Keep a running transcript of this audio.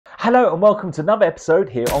Hello and welcome to another episode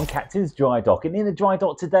here on Captain's Dry Dock. And in the Dry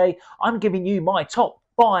Dock today, I'm giving you my top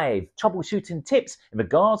 5 troubleshooting tips in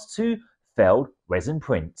regards to failed resin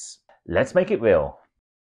prints. Let's make it real.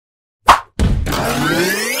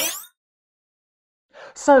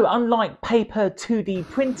 So unlike paper 2D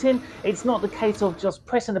printing, it's not the case of just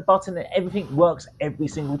pressing a button and everything works every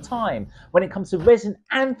single time. When it comes to resin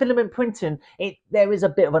and filament printing, there is a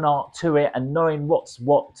bit of an art to it and knowing what's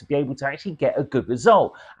what to be able to actually get a good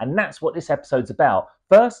result. And that's what this episode's about.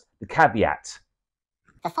 First, the caveat.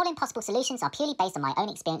 The following possible solutions are purely based on my own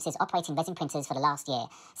experiences operating resin printers for the last year.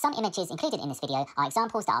 Some images included in this video are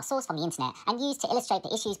examples that are sourced from the internet and used to illustrate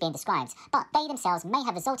the issues being described, but they themselves may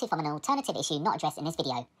have resulted from an alternative issue not addressed in this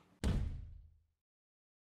video.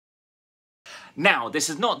 Now, this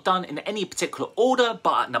is not done in any particular order,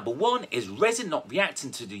 but at number 1 is resin not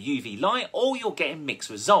reacting to the UV light, or you're getting mixed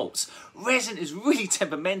results. Resin is really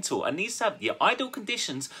temperamental and needs to have the ideal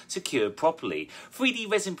conditions to cure properly. 3D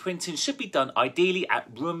resin printing should be done ideally at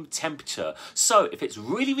room temperature. So if it's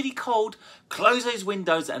really cold, close those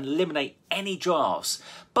windows and eliminate any drafts.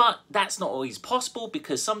 But that's not always possible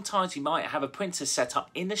because sometimes you might have a printer set up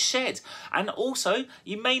in the shed, and also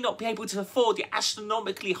you may not be able to afford the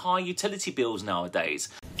astronomically high utility bills nowadays.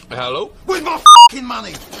 Hello? Where's my f***ing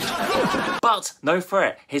money? But no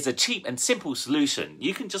fret, here's a cheap and simple solution.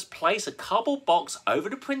 You can just place a cardboard box over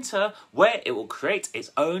the printer where it will create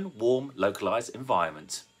its own warm localized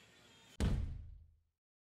environment.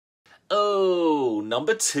 Oh,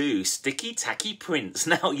 number 2, sticky tacky prints.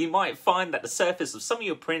 Now, you might find that the surface of some of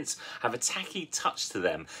your prints have a tacky touch to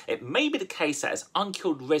them. It may be the case that it's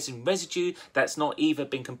uncured resin residue that's not either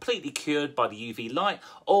been completely cured by the UV light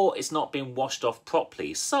or it's not been washed off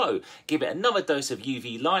properly. So, give it another dose of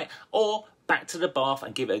UV light or back to the bath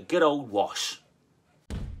and give it a good old wash.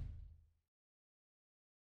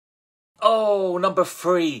 Oh, number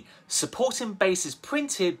 3, supporting base is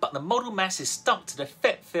printed, but the model mass is stuck to the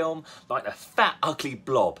FET film like a fat, ugly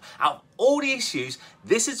blob. Out of all the issues,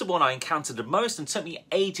 this is the one I encountered the most and took me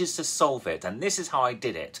ages to solve it, and this is how I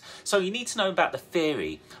did it. So you need to know about the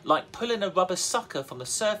theory. Like pulling a rubber sucker from the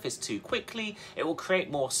surface too quickly, it will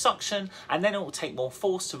create more suction, and then it will take more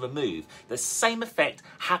force to remove. The same effect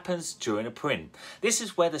happens during a print. This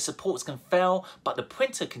is where the supports can fail, but the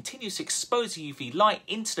printer continues to expose the UV light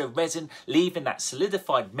into the resin, leaving that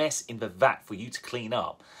solidified mess in the vat for you to clean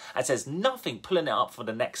up. As there's nothing pulling it up for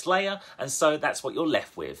the next layer, and so that's what you're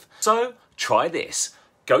left with. So try this.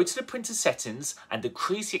 Go to the printer settings and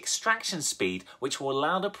decrease the extraction speed, which will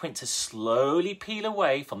allow the print to slowly peel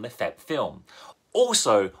away from the FET film.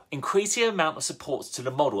 Also, increase the amount of supports to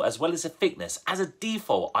the model as well as the thickness. As a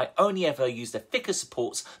default, I only ever use the thicker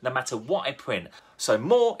supports no matter what I print, so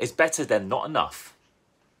more is better than not enough.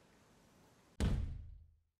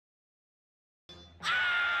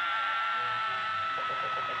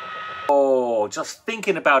 Oh, just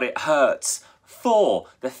thinking about it hurts. 4,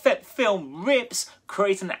 the FET film rips,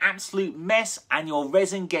 creating an absolute mess, and your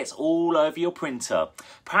resin gets all over your printer.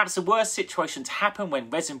 Perhaps the worst situations happen when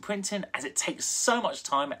resin printing, as it takes so much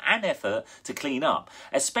time and effort to clean up,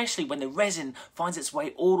 especially when the resin finds its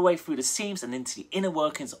way all the way through the seams and into the inner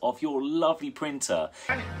workings of your lovely printer.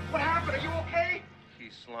 What happened? Are you okay? He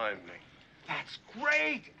slimed me. That's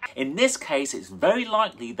great! In this case, it's very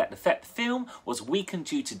likely that the FET film was weakened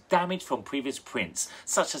due to damage from previous prints,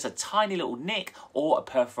 such as a tiny little nick or a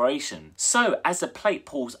perforation. So, as the plate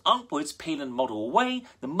pulls upwards, peeling the model away,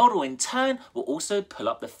 the model in turn will also pull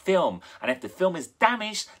up the film. And if the film is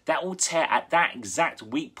damaged, that will tear at that exact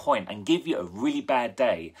weak point and give you a really bad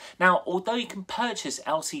day. Now, although you can purchase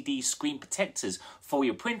LCD screen protectors for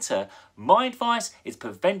your printer, my advice is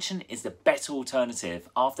prevention is the better alternative.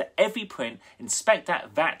 After every print, inspect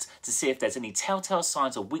that vat to see if there's any telltale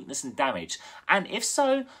signs of weakness and damage, and if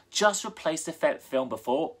so, just replace the FET film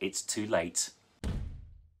before it's too late.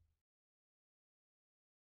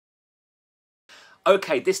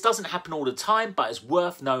 Okay, this doesn't happen all the time, but it's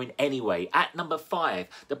worth knowing anyway. At number 5,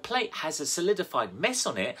 the plate has a solidified mess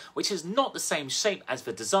on it, which is not the same shape as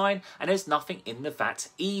the design, and there's nothing in the vat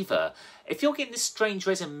either. If you're getting this strange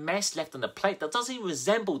resin mess left on the plate that doesn't even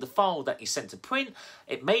resemble the file that you sent to print,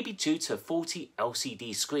 it may be due to a faulty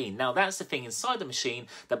LCD screen. Now, that's the thing inside the machine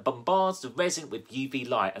that bombards the resin with UV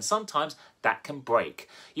light, and sometimes that can break.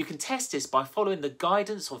 You can test this by following the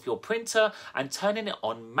guidance of your printer and turning it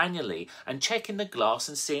on manually and checking the glass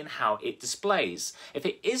and seeing how it displays. If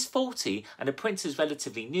it is faulty and the printer is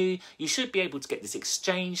relatively new, you should be able to get this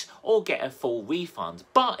exchanged or get a full refund.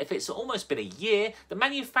 But if it's almost been a year, the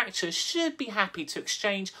manufacturer should be happy to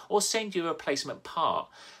exchange or send you a replacement part.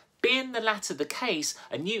 Being the latter the case,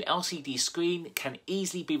 a new LCD screen can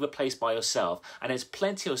easily be replaced by yourself, and there's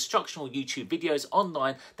plenty of instructional YouTube videos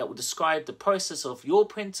online that will describe the process of your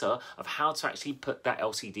printer of how to actually put that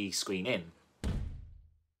LCD screen in.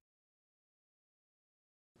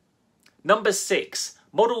 Number 6.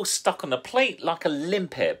 Model stuck on the plate like a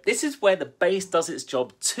limpet. This is where the base does its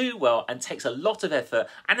job too well and takes a lot of effort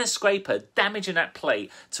and a scraper damaging that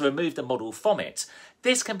plate to remove the model from it.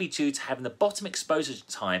 This can be due to having the bottom exposure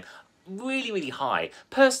time really high.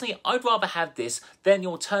 Personally, I'd rather have this than the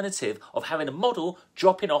alternative of having a model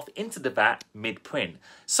dropping off into the vat mid-print.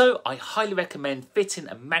 So I highly recommend fitting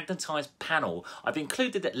a magnetized panel. I've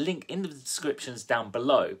included a link in the descriptions down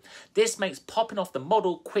below. This makes popping off the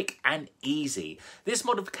model quick and easy. This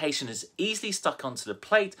modification is easily stuck onto the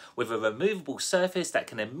plate with a removable surface that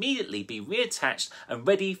can immediately be reattached and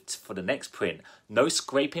ready for the next print. No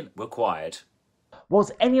scraping required.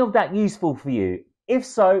 Was any of that useful for you? If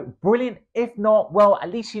so, brilliant. If not, well,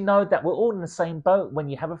 at least you know that we're all in the same boat when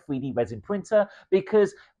you have a 3D resin printer,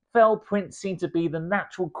 because failed prints seem to be the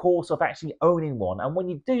natural course of actually owning one. And when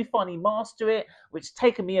you do finally master it, which has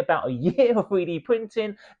taken me about a year of 3D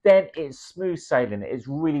printing, then it's smooth sailing. It's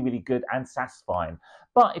really good and satisfying.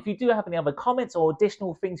 But if you do have any other comments or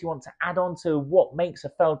additional things you want to add on to what makes a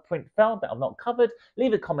failed print fail that I've not covered,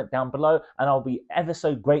 leave a comment down below and I'll be ever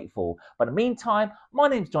so grateful. But in the meantime, my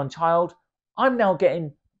name's John Child. I'm now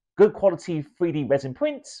getting good quality 3D resin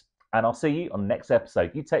prints, and I'll see you on the next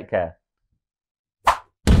episode. You take care.